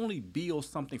not only build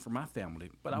something for my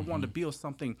family, but I want to build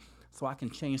something so I can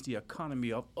change the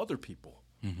economy of other people.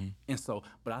 And so,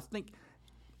 but I think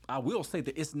I will say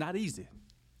that it's not easy.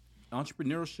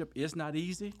 Entrepreneurship is not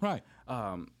easy. Right.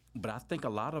 But I think a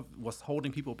lot of what's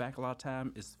holding people back a lot of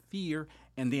time is fear,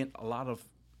 and then a lot of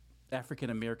African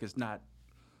Americans not,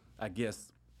 I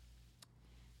guess,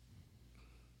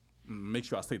 make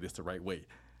sure I say this the right way,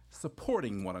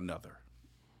 supporting one another.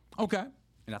 Okay.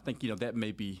 And I think, that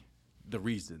may be the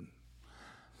reason.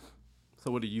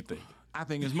 So what do you think? I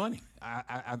think it's money.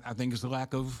 I think it's a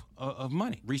lack of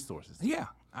money. Resources. Yeah.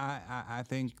 I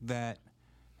think that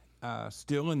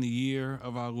still in the year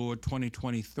of our Lord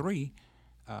 2023,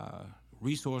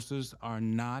 resources are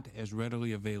not as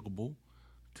readily available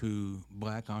to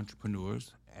Black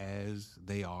entrepreneurs as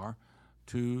they are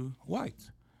to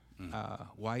whites.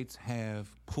 Whites have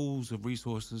pools of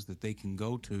resources that they can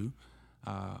go to,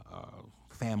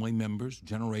 family members,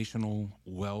 generational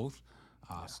wealth,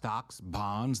 stocks,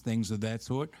 bonds, things of that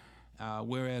sort,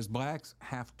 whereas Blacks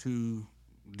have to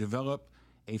develop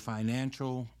a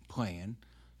financial plan,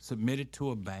 submit it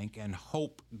to a bank, and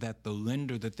hope that the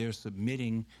lender that they're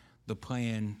submitting the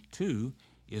plan to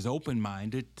is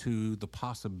open-minded to the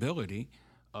possibility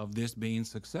of this being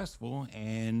successful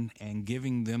and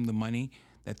giving them the money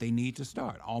that they need to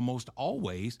start. Almost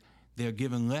always, they're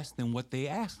given less than what they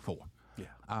asked for,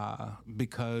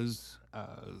 because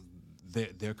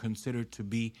they're considered to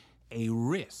be a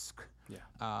risk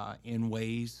in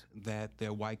ways that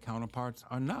their white counterparts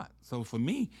are not. So for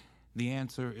me, the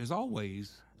answer is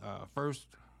always, first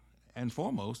and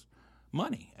foremost,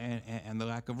 money and the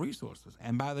lack of resources.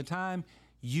 And by the time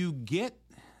you get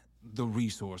the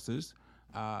resources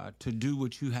to do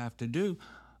what you have to do,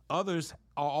 others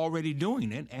are already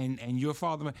doing it, and you're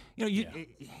farther.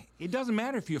 It doesn't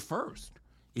matter if you're first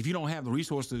if you don't have the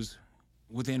resources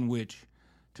within which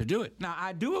to do it. Now,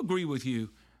 I do agree with you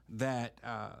that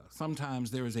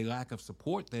sometimes there is a lack of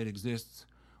support that exists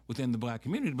within the Black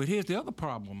community, but here's the other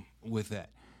problem with that.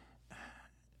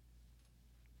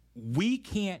 We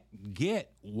can't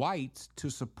get whites to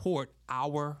support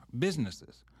our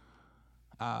businesses.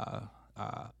 A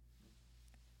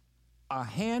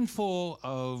handful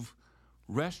of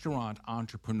restaurant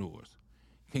entrepreneurs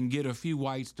can get a few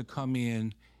whites to come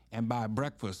in and buy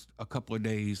breakfast a couple of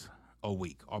days a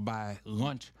week or buy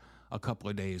lunch a couple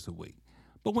of days a week.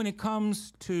 But when it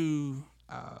comes to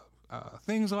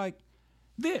things like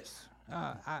this,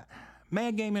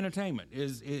 Mad Game Entertainment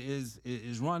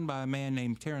is run by a man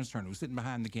named Terrence Turner, who's sitting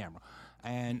behind the camera,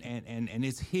 and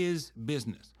it's his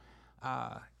business.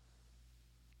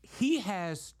 He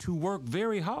has to work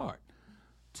very hard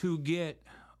to get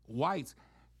whites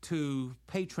to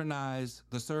patronize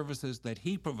the services that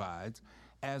he provides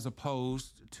as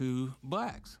opposed to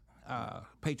blacks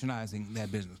patronizing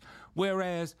that business.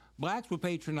 Whereas blacks will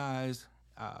patronize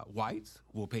whites,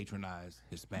 will patronize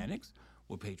Hispanics,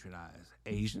 will patronize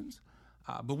Asians,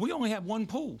 but we only have one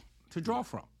pool to draw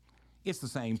from. It's the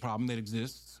same problem that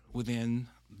exists within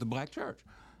the black church.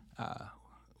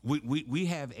 We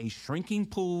have a shrinking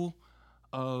pool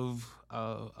of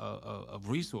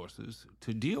resources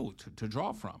to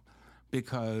draw from,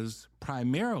 because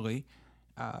primarily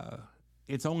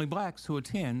it's only blacks who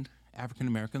attend African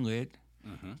American led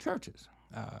churches,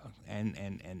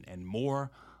 and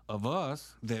more of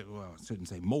us that, well, I shouldn't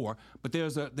say more, but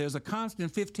there's a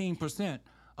constant 15%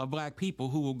 of black people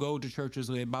who will go to churches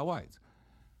led by whites,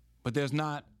 but there's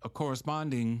not a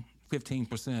corresponding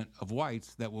 15% of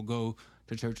whites that will go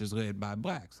to churches led by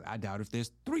blacks. I doubt if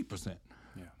there's 3%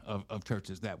 of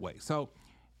churches that way. So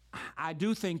I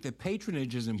do think that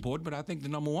patronage is important, but I think the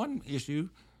number one issue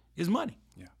is money,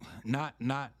 not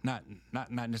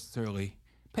necessarily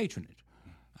patronage,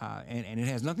 and it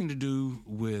has nothing to do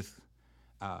with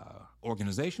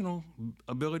organizational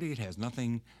ability. It has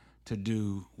nothing to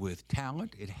do with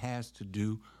talent. It has to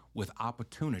do with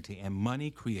opportunity, and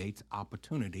money creates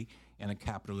opportunity in a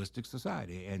capitalistic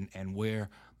society. And where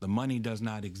the money does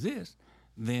not exist,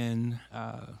 then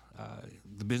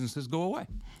the businesses go away.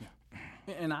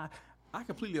 Yeah. And I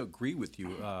completely agree with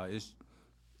you.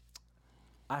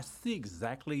 I see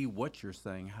exactly what you're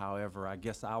saying. However, I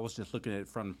guess I was just looking at it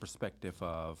from the perspective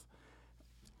of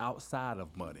outside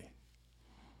of money.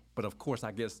 But of course,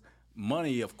 I guess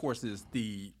money, of course, is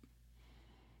the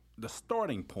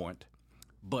starting point.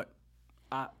 But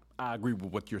I agree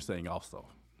with what you're saying also.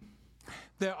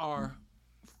 There are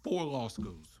 4 law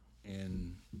schools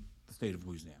in the state of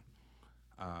Louisiana,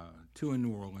 2 in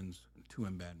New Orleans, 2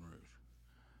 in Baton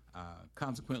Rouge.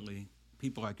 Consequently,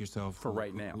 people like yourself... For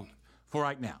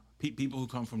right now, people who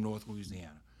come from North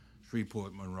Louisiana,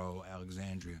 Shreveport, Monroe,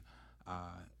 Alexandria,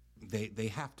 they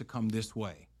have to come this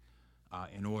way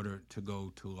in order to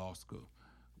go to law school.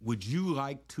 Would you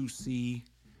like to see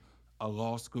a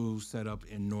law school set up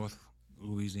in North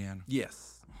Louisiana?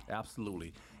 Yes,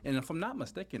 absolutely. And if I'm not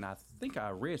mistaken, I think I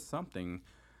read something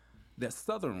that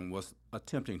Southern was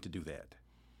attempting to do that.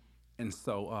 And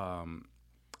so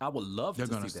I would love to see that.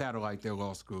 They're going to satellite their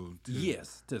law school to...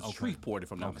 Yes, to Shreveport,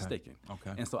 if I'm not mistaken.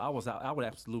 Okay. And so I would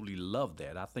absolutely love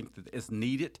that. I think that it's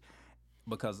needed,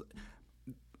 because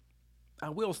I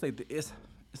will say that it's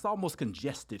almost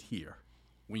congested here.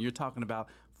 When you're talking about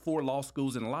 4 law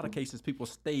schools, in a lot of cases, people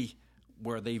stay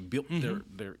where they've built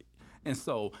their... And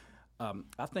so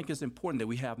I think it's important that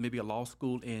we have maybe a law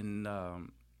school in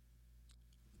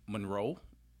Monroe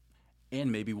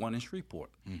and maybe one in Shreveport.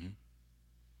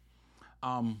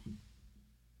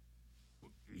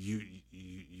 You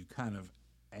kind of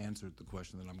answered the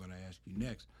question that I'm going to ask you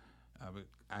next. But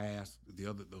I asked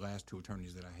the last 2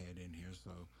 attorneys that I had in here,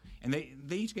 and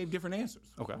they each gave different answers,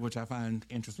 which I find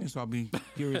interesting. So I'll be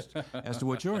curious as to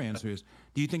what your answer is.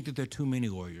 Do you think that there are too many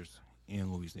lawyers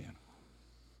in Louisiana?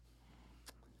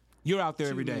 You're out there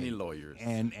every day. Too many lawyers.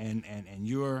 And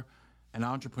you're an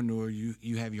entrepreneur.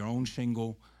 You have your own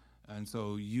shingle, and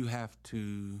so you have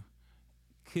to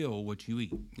kill what you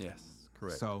eat. Yes,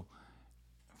 correct. So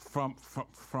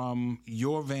from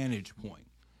your vantage point,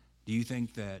 do you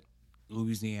think that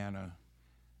Louisiana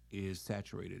is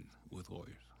saturated with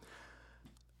lawyers?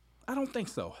 I don't think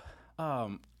so.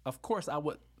 Of course,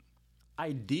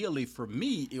 ideally for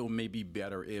me, it may be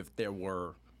better if there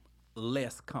were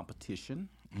less competition.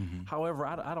 However,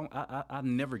 I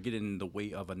never get in the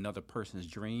way of another person's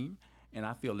dream, and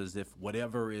I feel as if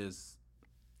whatever is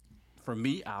for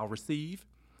me, I'll receive.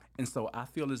 And so I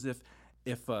feel as if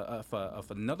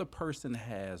another person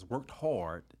has worked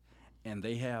hard and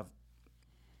they have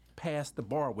passed the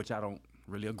bar, which I don't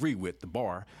really agree with the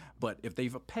bar, but if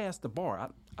they've passed the bar,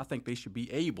 I think they should be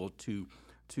able to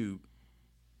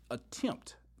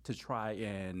attempt to try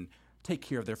and take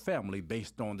care of their family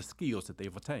based on the skills that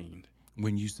they've attained.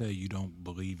 When you say you don't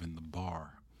believe in the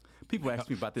bar, people ask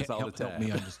me about this all the time. Help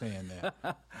me understand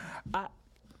that.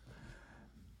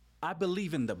 I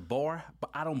believe in the bar,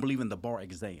 but I don't believe in the bar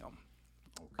exam.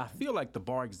 I feel like the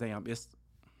bar exam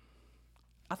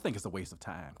I think it's a waste of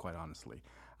time, quite honestly.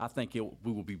 I think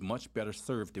we will be much better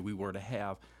served if we were to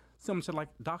have similar to like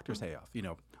doctors have.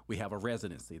 We have a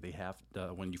residency. They have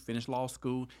when you finish law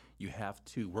school, you have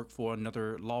to work for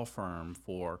another law firm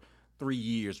for 3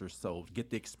 years or so, get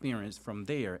the experience from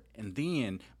there, and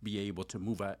then be able to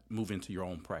move into your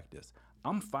own practice.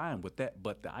 I'm fine with that,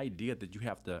 but the idea that you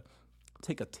have to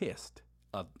take a test,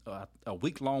 a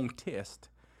week-long test,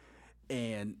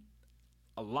 and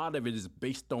a lot of it is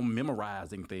based on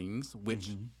memorizing things,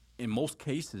 which in most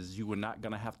cases you are not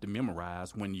going to have to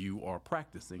memorize when you are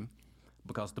practicing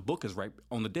because the book is right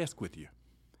on the desk with you.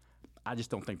 I just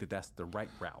don't think that that's the right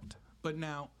route. But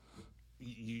now,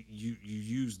 you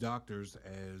use doctors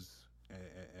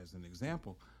as an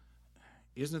example.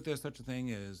 Isn't there such a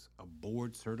thing as a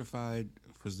board-certified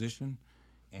physician?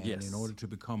 And Yes. in order to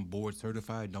become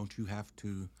board-certified, don't you have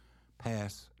to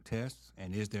pass tests?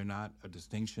 And is there not a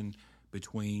distinction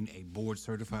between a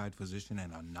board-certified physician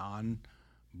and a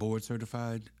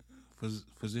non-board-certified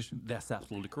physician? That's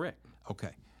absolutely correct.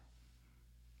 Okay.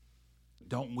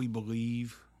 Don't we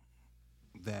believe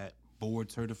that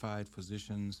board-certified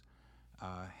physicians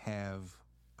have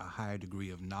a higher degree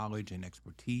of knowledge and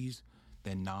expertise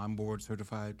than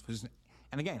non-board-certified physicians?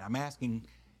 And again, I'm asking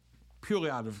purely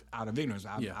out of ignorance.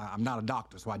 I'm not a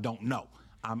doctor, so I don't know.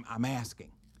 I'm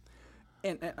asking.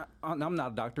 And I'm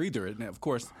not a doctor either, and of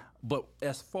course. But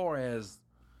as far as,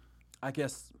 I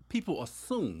guess, people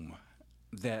assume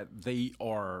that they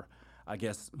are, I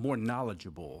guess, more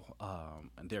knowledgeable,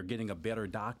 and they're getting a better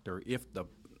doctor if the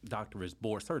doctor is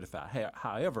board certified.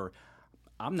 However,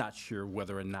 I'm not sure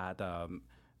whether or not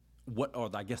what are,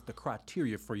 I guess, the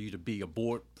criteria for you to be a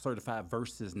board certified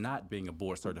versus not being a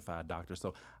board certified doctor.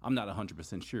 So I'm not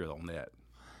 100% sure on that.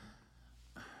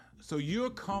 So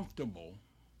you're comfortable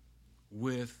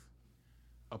with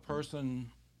a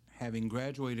person having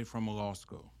graduated from a law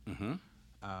school,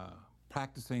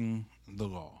 practicing the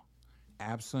law,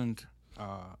 absent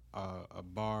a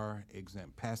bar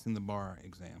exam, passing the bar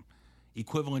exam,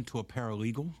 equivalent to a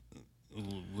paralegal?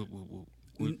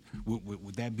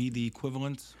 Would that be the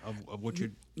equivalence of what you're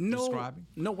describing?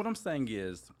 No, what I'm saying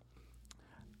is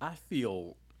I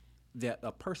feel that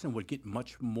a person would get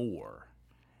much more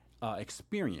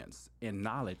experience and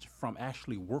knowledge from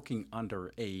actually working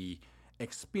under a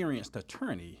experienced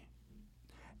attorney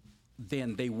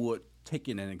than they would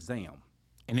taking an exam.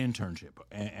 An internship,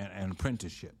 an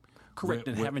apprenticeship. Correct,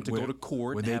 and having to go to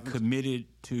court. Where they committed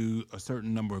to a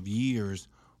certain number of years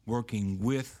working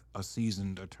with a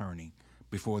seasoned attorney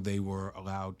before they were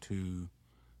allowed to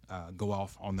go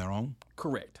off on their own?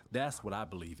 Correct. That's what I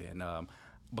believe in.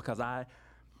 Because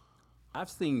I've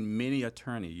seen many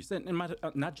attorneys, and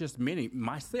not just many,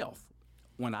 myself.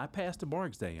 When I passed the bar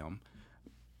exam,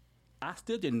 I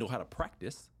still didn't know how to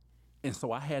practice, and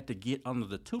so I had to get under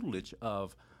the tutelage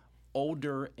of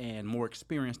older and more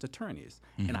experienced attorneys.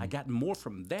 And I got more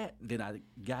from that than I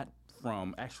got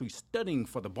from actually studying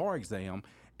for the bar exam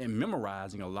and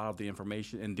memorizing a lot of the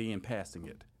information and then passing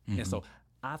it. And so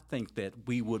I think that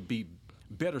we would be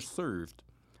better served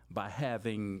by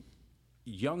having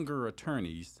younger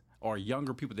attorneys or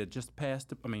younger people that just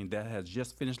that has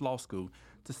just finished law school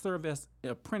to serve as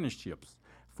apprenticeships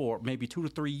for maybe 2 to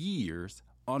 3 years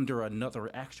under another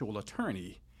actual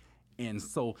attorney. And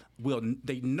so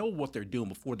they know what they're doing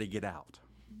before they get out.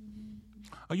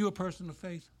 Are you a person of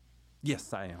faith?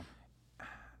 Yes, I am.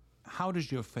 How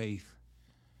does your faith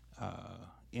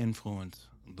influence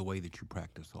the way that you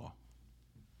practice law?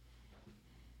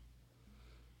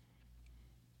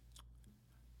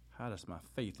 How does my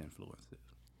faith influence it?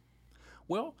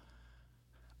 Well,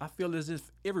 I feel as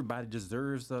if everybody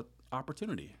deserves an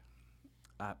opportunity.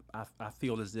 I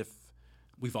feel as if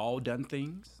we've all done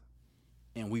things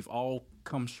and we've all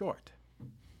come short.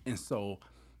 And so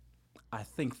I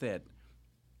think that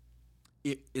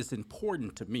it is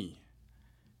important to me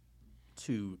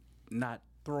to not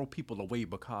throw people away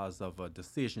because of a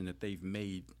decision that they've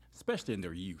made, especially in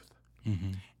their youth.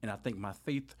 And I think my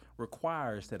faith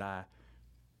requires that I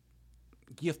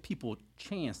give people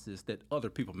chances that other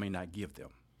people may not give them.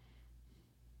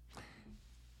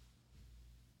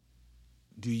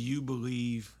 Do you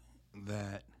believe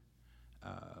that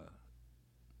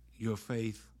your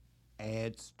faith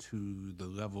adds to the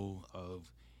level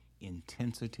of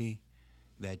intensity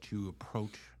that you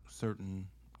approach certain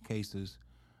cases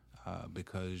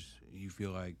because you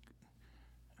feel like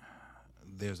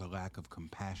there's a lack of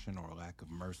compassion or a lack of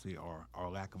mercy or a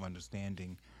lack of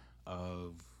understanding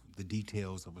of the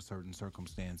details of a certain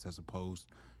circumstance as opposed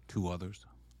to others?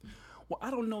 Well, I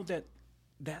don't know that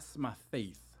that's my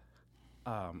faith.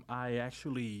 I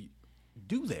actually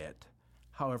do that.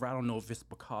 However, I don't know if it's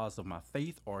because of my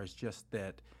faith or it's just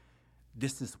that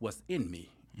this is what's in me.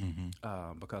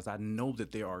 Because I know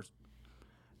that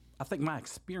I think my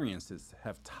experiences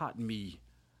have taught me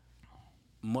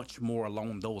much more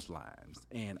along those lines.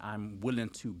 And I'm willing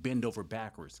to bend over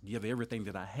backwards, give everything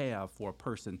that I have for a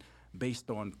person based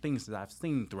on things that I've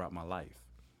seen throughout my life.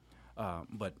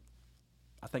 But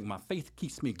I think my faith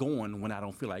keeps me going when I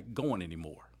don't feel like going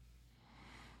anymore.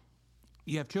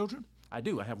 You have children? I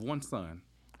do. I have one son.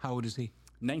 How old is he?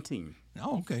 19.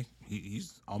 Oh, okay.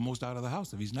 He's almost out of the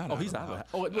house if he's not. Oh, he's out of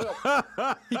the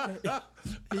house.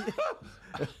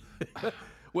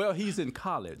 Well, he's in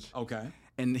college. Okay.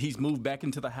 And he's moved back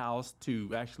into the house to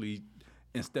actually,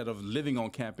 instead of living on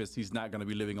campus, he's not going to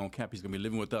be living on campus. He's going to be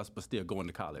living with us, but still going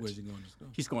to college. Where's he going to school?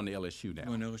 He's going to LSU now.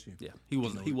 Going to LSU? Yeah.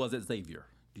 He was at Xavier.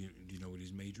 Do you know what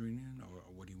he's majoring in or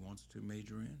what he wants to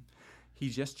major in? He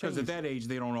just Because changed. at that age,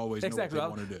 they don't always know what they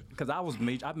want to do. Because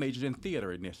I majored in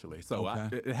theater initially, so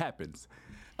Okay. it happens.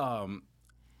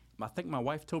 I think my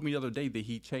wife told me the other day that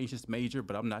he changed his major,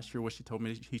 but I'm not sure what she told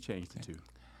me he changed it to.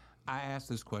 I ask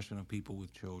this question of people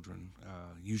with children.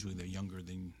 Usually they're younger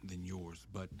than yours,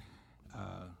 but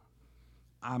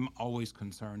I'm always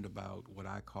concerned about what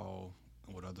I call,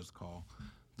 what others call,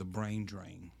 the brain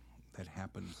drain that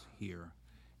happens here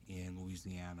in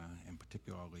Louisiana, and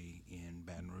particularly in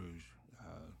Baton Rouge.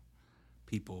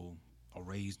 People are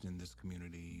raised in this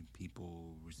community,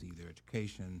 people receive their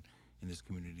education in this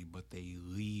community, but they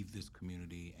leave this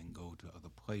community and go to other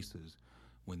places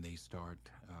when they start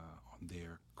on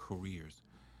their careers.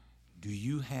 Do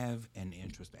you have an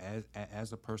interest,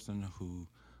 as a person who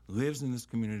lives in this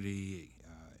community,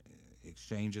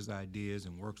 exchanges ideas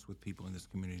and works with people in this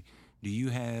community, do you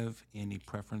have any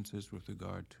preferences with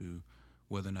regard to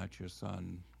whether or not your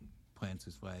son plants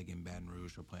his flag in Baton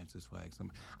Rouge or plants his flag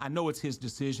somewhere? I know it's his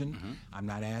decision. Mm-hmm. I'm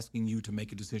not asking you to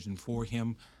make a decision for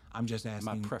him. I'm just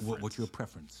asking what your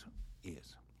preference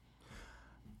is.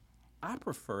 I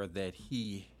prefer that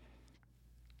he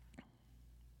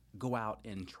go out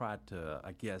and try to,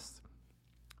 I guess,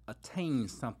 attain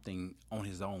something on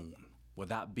his own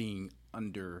without being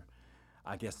under,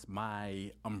 I guess,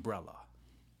 my umbrella.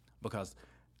 Because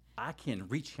I can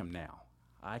reach him now.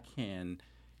 I can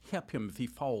help him if he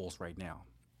falls right now.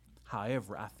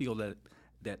 However, I feel that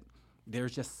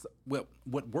there's just, what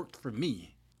worked for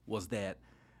me was that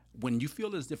when you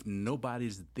feel as if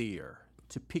nobody's there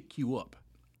to pick you up,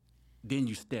 then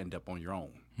you stand up on your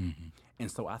own. Mm-hmm.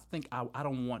 And so I think I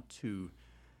don't want to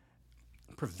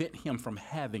prevent him from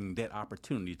having that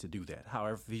opportunity to do that.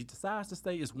 However, if he decides to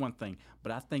stay, is one thing,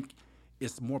 but I think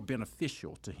it's more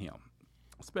beneficial to him,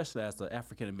 especially as an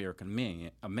African-American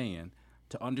man,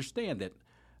 to understand that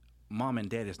mom and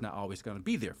dad is not always going to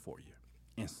be there for you.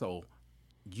 And so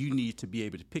you need to be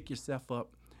able to pick yourself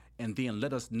up and then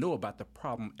let us know about the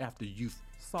problem after you've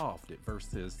solved it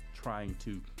versus trying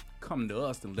to come to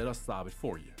us and let us solve it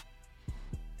for you.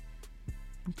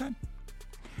 Okay.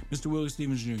 Mr. Willie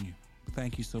Stevens, Jr.,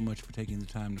 thank you so much for taking the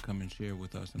time to come and share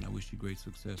with us, and I wish you great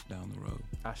success down the road.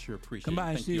 I sure appreciate it. Come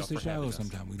by and see us at Shallow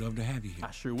sometime. We'd love to have you here.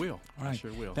 I sure will. All right. I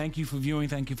sure will. Thank you for viewing.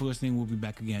 Thank you for listening. We'll be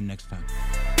back again next time.